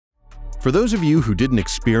For those of you who didn't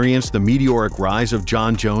experience the meteoric rise of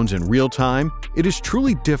Jon Jones in real time, it is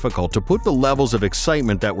truly difficult to put the levels of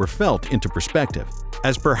excitement that were felt into perspective.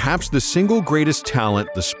 As perhaps the single greatest talent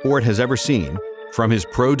the sport has ever seen, from his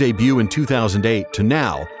pro debut in 2008 to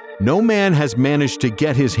now, no man has managed to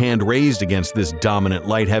get his hand raised against this dominant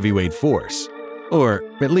light heavyweight force. Or,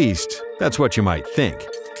 at least, that's what you might think.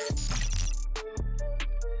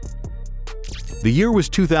 The year was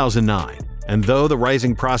 2009. And though the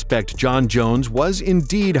rising prospect Jon Jones was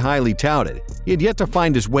indeed highly touted, he had yet to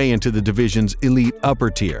find his way into the division's elite upper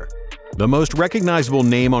tier. The most recognizable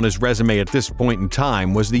name on his resume at this point in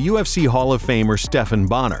time was the UFC Hall of Famer Stephan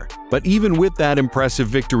Bonnar. But even with that impressive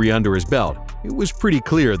victory under his belt, it was pretty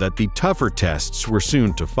clear that the tougher tests were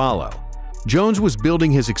soon to follow. Jones was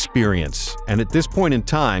building his experience, and at this point in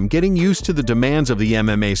time, getting used to the demands of the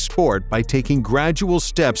MMA sport by taking gradual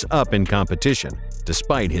steps up in competition,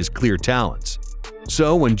 despite his clear talents.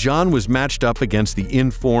 So when Jon was matched up against the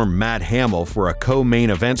in-form Matt Hamill for a co-main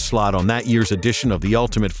event slot on that year's edition of The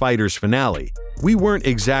Ultimate Fighter's finale, we weren't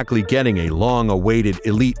exactly getting a long-awaited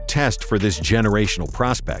elite test for this generational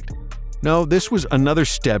prospect. No, this was another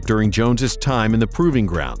step during Jones's time in the proving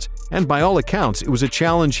grounds, and by all accounts, it was a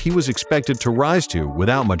challenge he was expected to rise to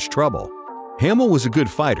without much trouble. Hamill was a good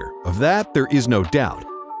fighter, of that there is no doubt,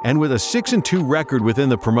 and with a 6-2 record within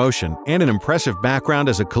the promotion and an impressive background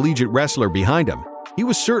as a collegiate wrestler behind him, he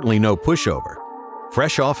was certainly no pushover.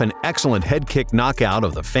 Fresh off an excellent head kick knockout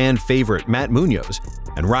of the fan favorite Matt Munoz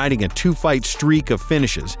and riding a 2-fight streak of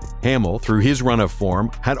finishes, Hamill, through his run of form,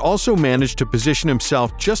 had also managed to position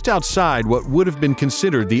himself just outside what would have been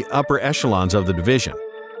considered the upper echelons of the division.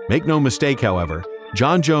 Make no mistake, however,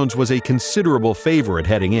 Jon Jones was a considerable favorite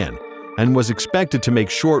heading in and was expected to make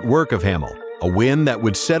short work of Hamill, a win that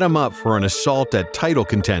would set him up for an assault at title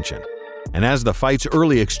contention. And as the fight's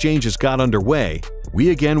early exchanges got underway, we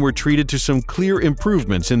again were treated to some clear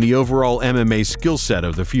improvements in the overall MMA skill set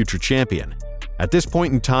of the future champion. At this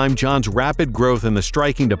point in time, Jon's rapid growth in the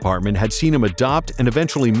striking department had seen him adopt and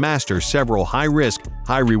eventually master several high-risk,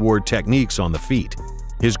 high-reward techniques on the feet.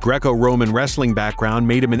 His Greco-Roman wrestling background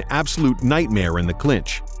made him an absolute nightmare in the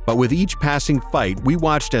clinch. But with each passing fight, we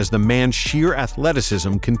watched as the man's sheer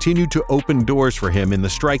athleticism continued to open doors for him in the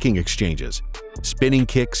striking exchanges. Spinning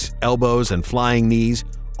kicks, elbows, and flying knees,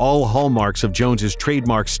 all hallmarks of Jones's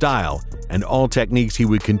trademark style, and all techniques he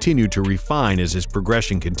would continue to refine as his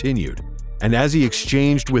progression continued. And as he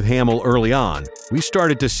exchanged with Hamill early on, we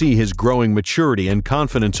started to see his growing maturity and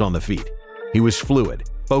confidence on the feet. He was fluid,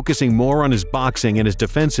 focusing more on his boxing and his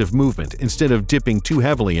defensive movement instead of dipping too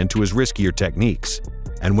heavily into his riskier techniques.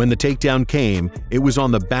 And when the takedown came, it was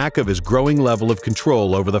on the back of his growing level of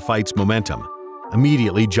control over the fight's momentum.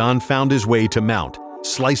 Immediately, Jon found his way to mount,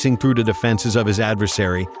 slicing through the defenses of his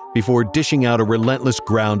adversary before dishing out a relentless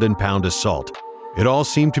ground-and-pound assault. It all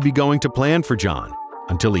seemed to be going to plan for Jon,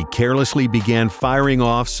 until he carelessly began firing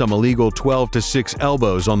off some illegal 12-6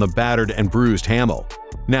 elbows on the battered and bruised Hamill.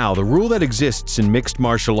 Now, the rule that exists in mixed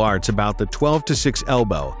martial arts about the 12-6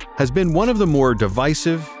 elbow has been one of the more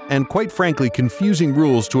divisive and, quite frankly, confusing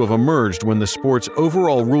rules to have emerged when the sport's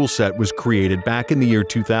overall rule set was created back in the year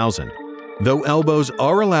 2000. Though elbows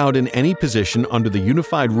are allowed in any position under the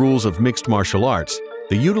unified rules of mixed martial arts,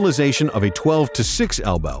 the utilization of a 12-6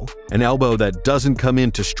 elbow, an elbow that doesn't come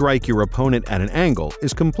in to strike your opponent at an angle,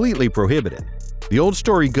 is completely prohibited. The old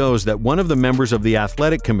story goes that one of the members of the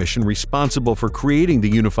Athletic Commission responsible for creating the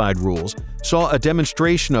unified rules saw a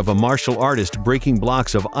demonstration of a martial artist breaking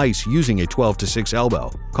blocks of ice using a 12-6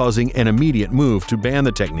 elbow, causing an immediate move to ban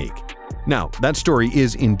the technique. Now, that story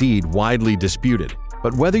is indeed widely disputed,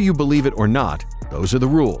 but whether you believe it or not, those are the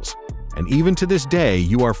rules. And even to this day,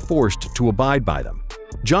 you are forced to abide by them.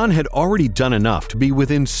 Jon had already done enough to be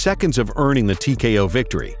within seconds of earning the TKO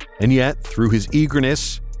victory, and yet, through his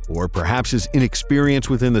eagerness, or perhaps his inexperience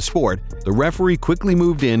within the sport, the referee quickly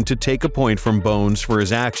moved in to take a point from Bones for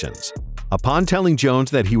his actions. Upon telling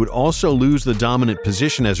Jones that he would also lose the dominant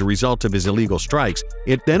position as a result of his illegal strikes,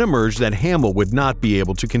 it then emerged that Hamill would not be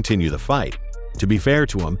able to continue the fight. To be fair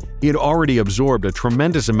to him, he had already absorbed a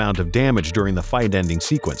tremendous amount of damage during the fight-ending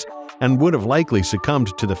sequence, and would have likely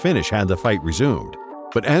succumbed to the finish had the fight resumed.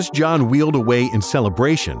 But as Jon wheeled away in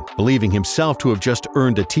celebration, believing himself to have just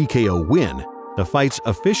earned a TKO win, the fight's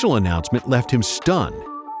official announcement left him stunned.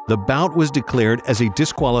 The bout was declared as a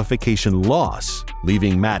disqualification loss,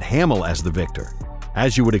 leaving Matt Hamill as the victor.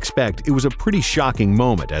 As you would expect, it was a pretty shocking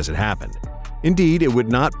moment as it happened. Indeed, it would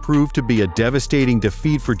not prove to be a devastating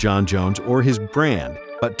defeat for Jon Jones or his brand,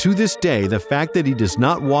 but to this day, the fact that he does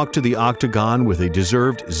not walk to the octagon with a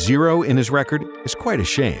deserved 0 in his record is quite a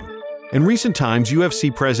shame. In recent times,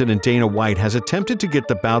 UFC President Dana White has attempted to get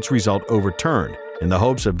the bout's result overturned in the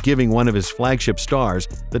hopes of giving one of his flagship stars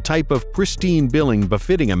the type of pristine billing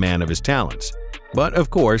befitting a man of his talents. But of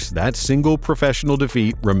course, that single professional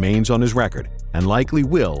defeat remains on his record, and likely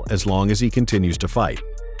will as long as he continues to fight.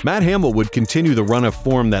 Matt Hamill would continue the run of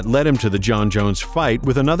form that led him to the Jon Jones fight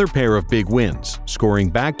with another pair of big wins, scoring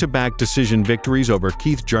back-to-back decision victories over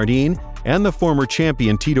Keith Jardine and the former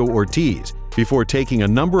champion Tito Ortiz, before taking a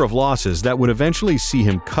number of losses that would eventually see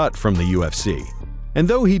him cut from the UFC. And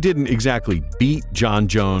though he didn't exactly beat Jon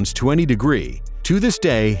Jones to any degree, to this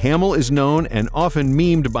day, Hamill is known and often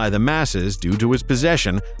memed by the masses due to his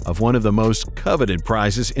possession of one of the most coveted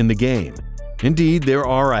prizes in the game. Indeed, there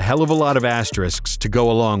are a hell of a lot of asterisks to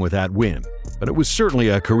go along with that win, but it was certainly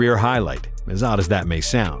a career highlight, as odd as that may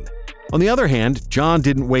sound. On the other hand, Jon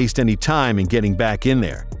didn't waste any time in getting back in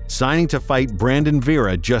there, signing to fight Brandon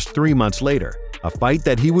Vera just 3 months later, a fight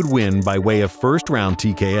that he would win by way of first-round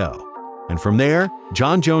TKO. And from there,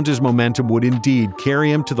 Jon Jones's momentum would indeed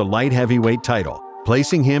carry him to the light heavyweight title,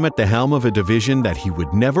 placing him at the helm of a division that he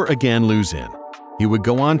would never again lose in. He would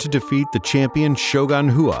go on to defeat the champion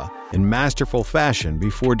Shogun Rua in masterful fashion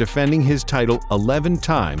before defending his title 11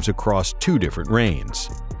 times across 2 different reigns.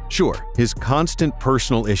 Sure, his constant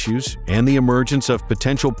personal issues and the emergence of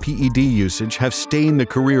potential PED usage have stained the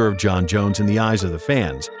career of Jon Jones in the eyes of the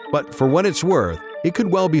fans, but for what it's worth, it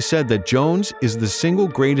could well be said that Jones is the single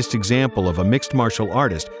greatest example of a mixed martial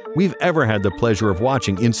artist we've ever had the pleasure of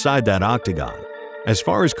watching inside that octagon. As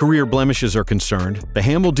far as career blemishes are concerned, the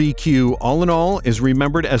Hamill DQ, all in all, is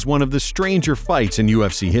remembered as one of the stranger fights in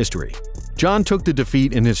UFC history. Jon took the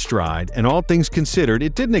defeat in his stride, and all things considered,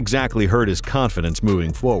 it didn't exactly hurt his confidence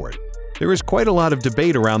moving forward. There is quite a lot of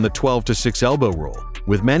debate around the 12-6 elbow rule,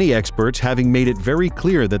 with many experts having made it very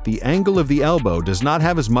clear that the angle of the elbow does not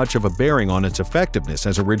have as much of a bearing on its effectiveness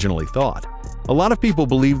as originally thought. A lot of people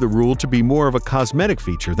believe the rule to be more of a cosmetic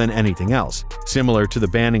feature than anything else, similar to the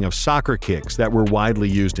banning of soccer kicks that were widely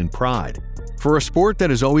used in Pride. For a sport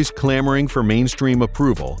that is always clamoring for mainstream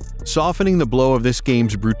approval, softening the blow of this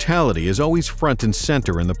game's brutality is always front and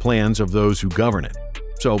center in the plans of those who govern it.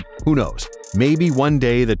 So, who knows? Maybe one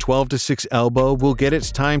day the 12-6 elbow will get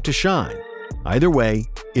its time to shine. Either way,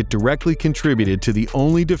 it directly contributed to the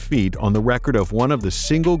only defeat on the record of one of the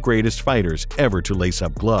single greatest fighters ever to lace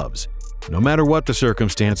up gloves. No matter what the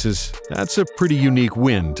circumstances, that's a pretty unique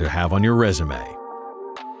win to have on your resume.